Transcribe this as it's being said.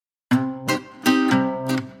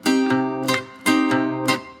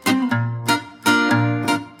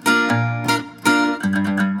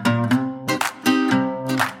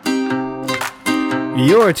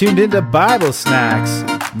You're tuned into Bible Snacks.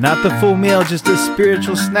 Not the full meal, just a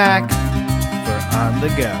spiritual snack for on the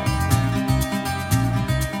go.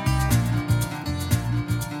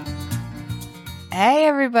 Hey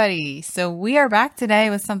everybody. So we are back today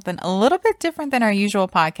with something a little bit different than our usual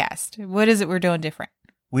podcast. What is it we're doing different?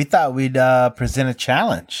 We thought we'd present a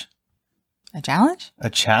challenge. A challenge? A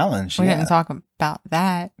challenge, We yeah. didn't talk about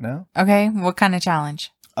that. No? Okay, what kind of challenge?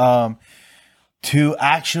 To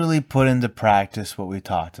actually put into practice what we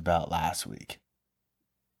talked about last week.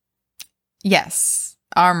 Yes,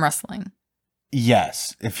 arm wrestling.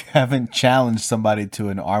 Yes. If you haven't challenged somebody to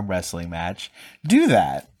an arm wrestling match, do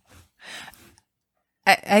that.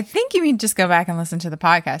 I think you mean just go back and listen to the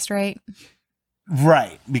podcast, right?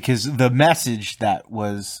 Right. Because the message that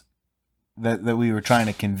was that we were trying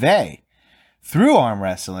to convey through arm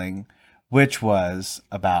wrestling, which was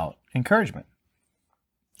about encouragement.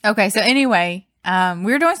 Okay, so anyway,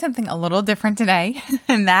 we're doing something a little different today,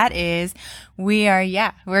 and that is we're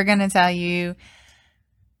going to tell you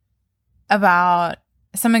about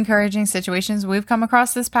some encouraging situations we've come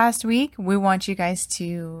across this past week. We want you guys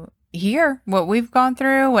to hear what we've gone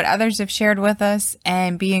through, what others have shared with us,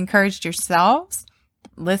 and be encouraged yourselves.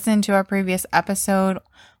 Listen to our previous episode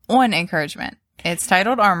on encouragement. It's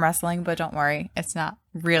titled Arm Wrestling, but don't worry, it's not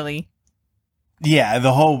really. Yeah,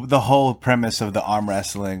 the whole premise of the arm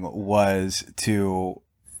wrestling was to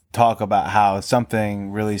talk about how something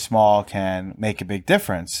really small can make a big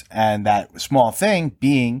difference, and that small thing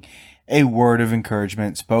being a word of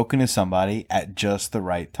encouragement spoken to somebody at just the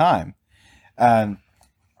right time. And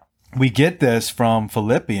we get this from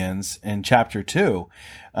Philippians in chapter 2.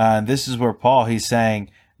 This is where he's saying,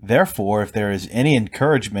 therefore, if there is any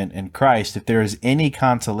encouragement in Christ, if there is any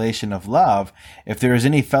consolation of love, if there is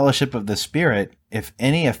any fellowship of the Spirit, if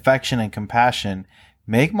any affection and compassion,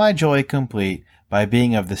 make my joy complete by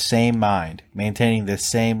being of the same mind, maintaining the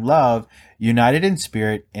same love, united in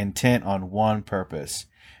spirit, intent on one purpose.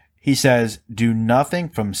 He says, do nothing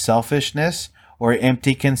from selfishness or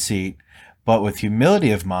empty conceit, but with humility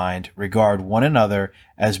of mind, regard one another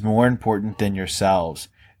as more important than yourselves.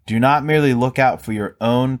 Do not merely look out for your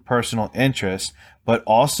own personal interests, but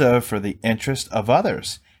also for the interest of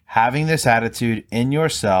others, having this attitude in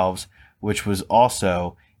yourselves, which was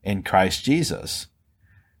also in Christ Jesus.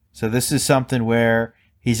 So this is something where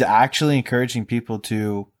he's actually encouraging people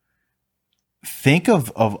to think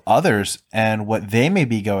of others and what they may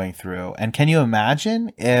be going through. And can you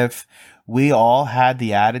imagine if we all had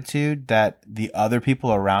the attitude that the other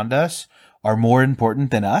people around us are more important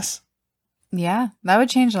than us? Yeah, that would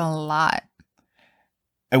change a lot.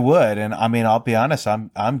 It would. And I mean, I'll be honest,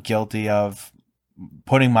 I'm guilty of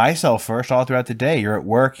putting myself first all throughout the day. You're at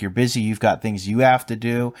work, you're busy, you've got things you have to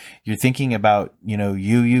do. You're thinking about,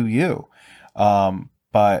 you.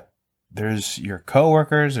 But there's your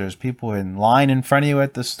coworkers, there's people in line in front of you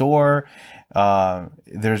at the store.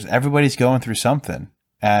 Everybody's going through something,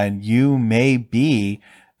 and you may be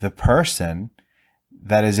the person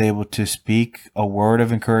that is able to speak a word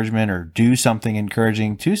of encouragement or do something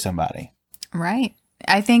encouraging to somebody. Right.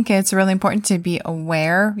 I think it's really important to be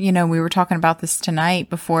aware. We were talking about this tonight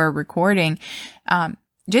before recording.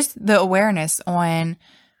 Just the awareness on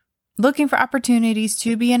looking for opportunities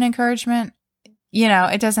to be an encouragement.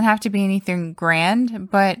 It doesn't have to be anything grand,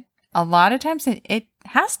 but a lot of times it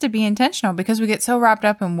has to be intentional because we get so wrapped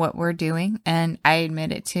up in what we're doing. And I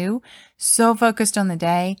admit it too. So focused on the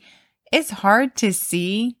day. It's hard to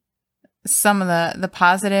see some of the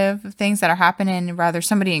positive things that are happening. Rather,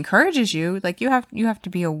 somebody encourages you. Like you have to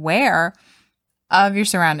be aware of your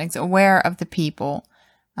surroundings, aware of the people,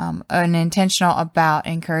 and intentional about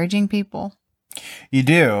encouraging people. You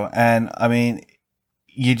do. And I mean,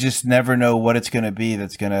 you just never know what it's going to be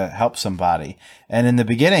that's going to help somebody. And in the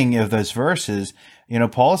beginning of those verses,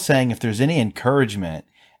 Paul's saying if there's any encouragement,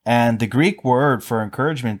 and the Greek word for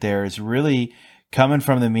encouragement there is really coming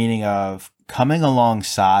from the meaning of coming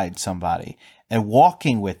alongside somebody and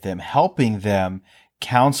walking with them, helping them,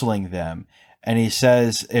 counseling them. And he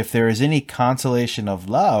says, if there is any consolation of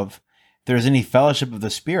love, there is any fellowship of the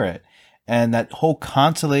Spirit. And that whole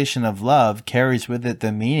consolation of love carries with it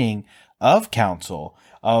the meaning of counsel,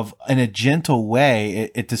 of in a gentle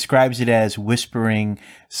way. It describes it as whispering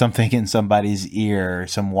something in somebody's ear,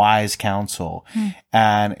 some wise counsel.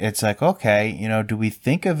 And it's like, okay, do we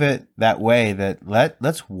think of it that way, that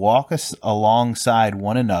let's walk us alongside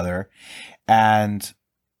one another and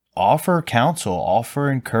offer counsel,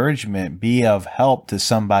 offer encouragement, be of help to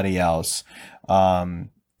somebody else.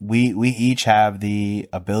 We each have the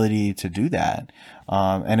ability to do that.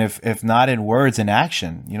 And if not in words, in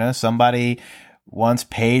action. Somebody once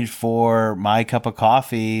paid for my cup of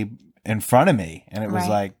coffee in front of me. And it was Right.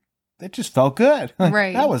 like, it just felt good.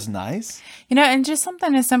 Right. That was nice. And just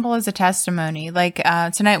something as simple as a testimony. Like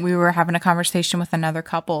tonight we were having a conversation with another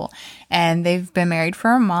couple, and they've been married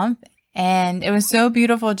for a month. And it was so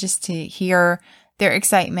beautiful just to hear their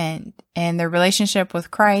excitement and their relationship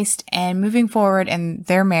with Christ and moving forward in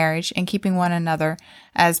their marriage and keeping one another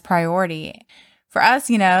as priority. For us,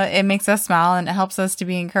 it makes us smile and it helps us to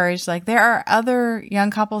be encouraged. Like there are other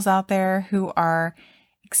young couples out there who are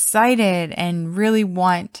excited and really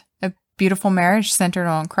want a beautiful marriage centered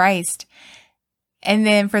on Christ. And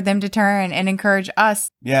then for them to turn and encourage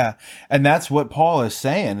us. Yeah. And that's what Paul is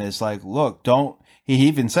saying is like, look, he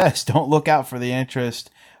even says, don't look out for the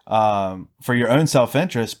interest, for your own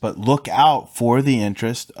self-interest, but look out for the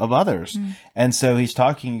interest of others. And so he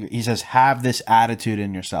says, have this attitude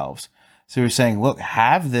in yourselves. So he's saying, look,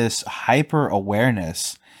 have this hyper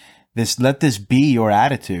awareness, let this be your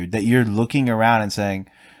attitude, that you're looking around and saying,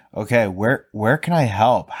 okay, where can I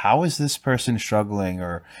help? How is this person struggling?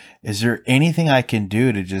 Or is there anything I can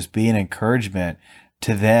do to just be an encouragement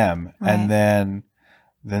to them? Right. And then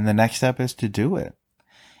the next step is to do it.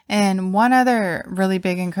 And one other really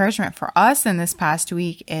big encouragement for us in this past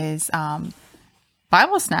week is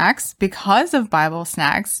Bible snacks. Because of Bible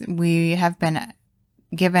snacks, we have been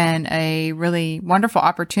given a really wonderful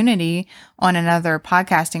opportunity on another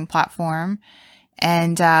podcasting platform.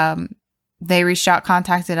 And they reached out,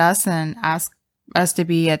 contacted us, and asked us to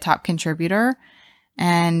be a top contributor.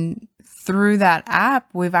 And through that app,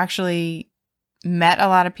 we've actually met a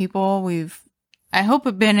lot of people. I hope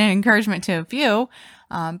it's been an encouragement to a few,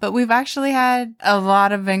 but we've actually had a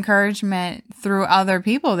lot of encouragement through other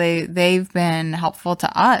people. They've been helpful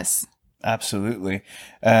to us. Absolutely.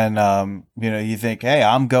 And, you think, hey,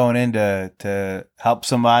 I'm going in to help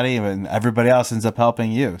somebody, and everybody else ends up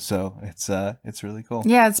helping you. So it's really cool.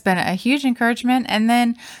 Yeah, it's been a huge encouragement. And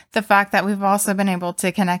then the fact that we've also been able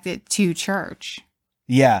to connect it to church.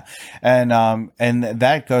 Yeah. And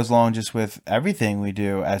that goes along just with everything we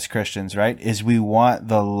do as Christians, right? Is we want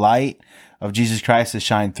the light of Jesus Christ to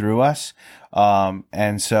shine through us.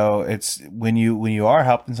 And so it's when you are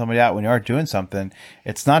helping somebody out, when you are doing something,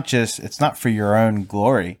 it's not for your own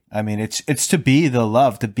glory. I mean, it's to be the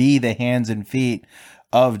love, to be the hands and feet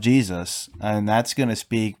of Jesus. And that's going to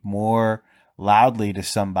speak more loudly to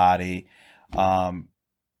somebody,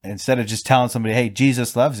 instead of just telling somebody, hey,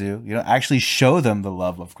 Jesus loves you, actually show them the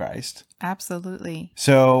love of Christ. Absolutely.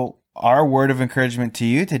 So our word of encouragement to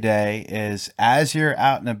you today is, as you're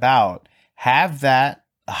out and about, have that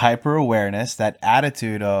hyper awareness, that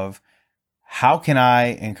attitude of, how can I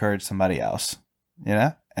encourage somebody else?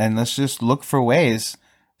 And let's just look for ways,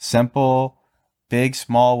 simple, big,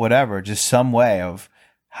 small, whatever, just some way of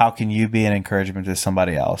how can you be an encouragement to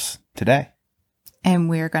somebody else today? And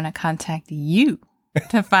we're going to contact you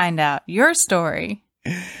to find out your story,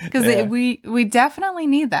 because we definitely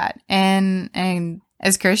need that. And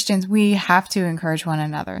as Christians, we have to encourage one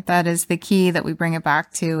another. That is the key that we bring it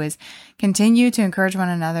back to, is continue to encourage one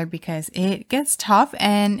another, because it gets tough.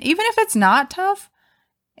 And even if it's not tough,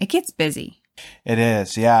 it gets busy. It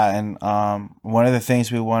is. Yeah. And one of the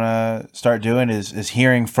things we want to start doing is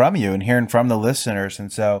hearing from you and hearing from the listeners.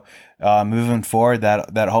 And so moving forward,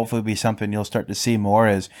 that hopefully be something you'll start to see more,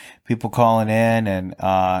 is people calling in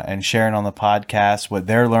and sharing on the podcast what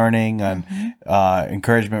they're learning, and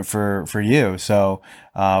encouragement for you. So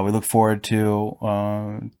we look forward to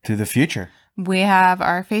the future. We have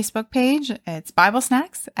our Facebook page. It's Bible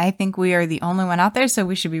Snacks. I think we are the only one out there, so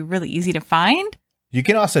we should be really easy to find. You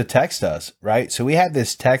can also text us, right? So we have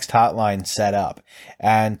this text hotline set up.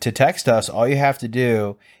 And to text us, all you have to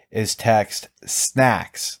do is text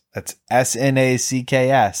SNACKS. That's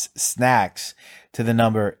SNACKS, SNACKS, to the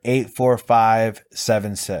number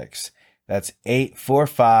 84576. That's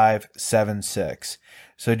 84576.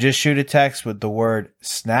 So just shoot a text with the word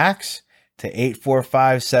SNACKS to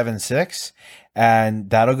 84576, and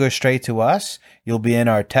that'll go straight to us. You'll be in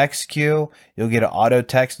our text queue. You'll get an auto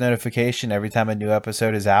text notification every time a new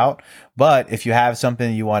episode is out. But if you have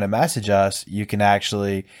something you want to message us, you can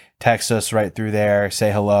actually text us right through there,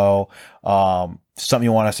 say hello, something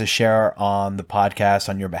you want us to share on the podcast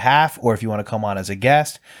on your behalf, or if you want to come on as a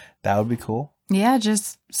guest, that would be cool. Yeah,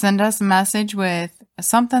 just send us a message with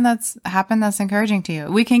something that's happened that's encouraging to you.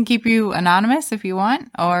 We can keep you anonymous if you want,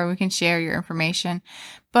 or we can share your information.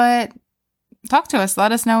 But talk to us.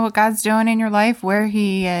 Let us know what God's doing in your life, where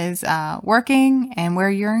He is working, and where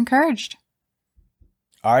you're encouraged.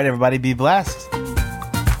 All right, everybody, be blessed.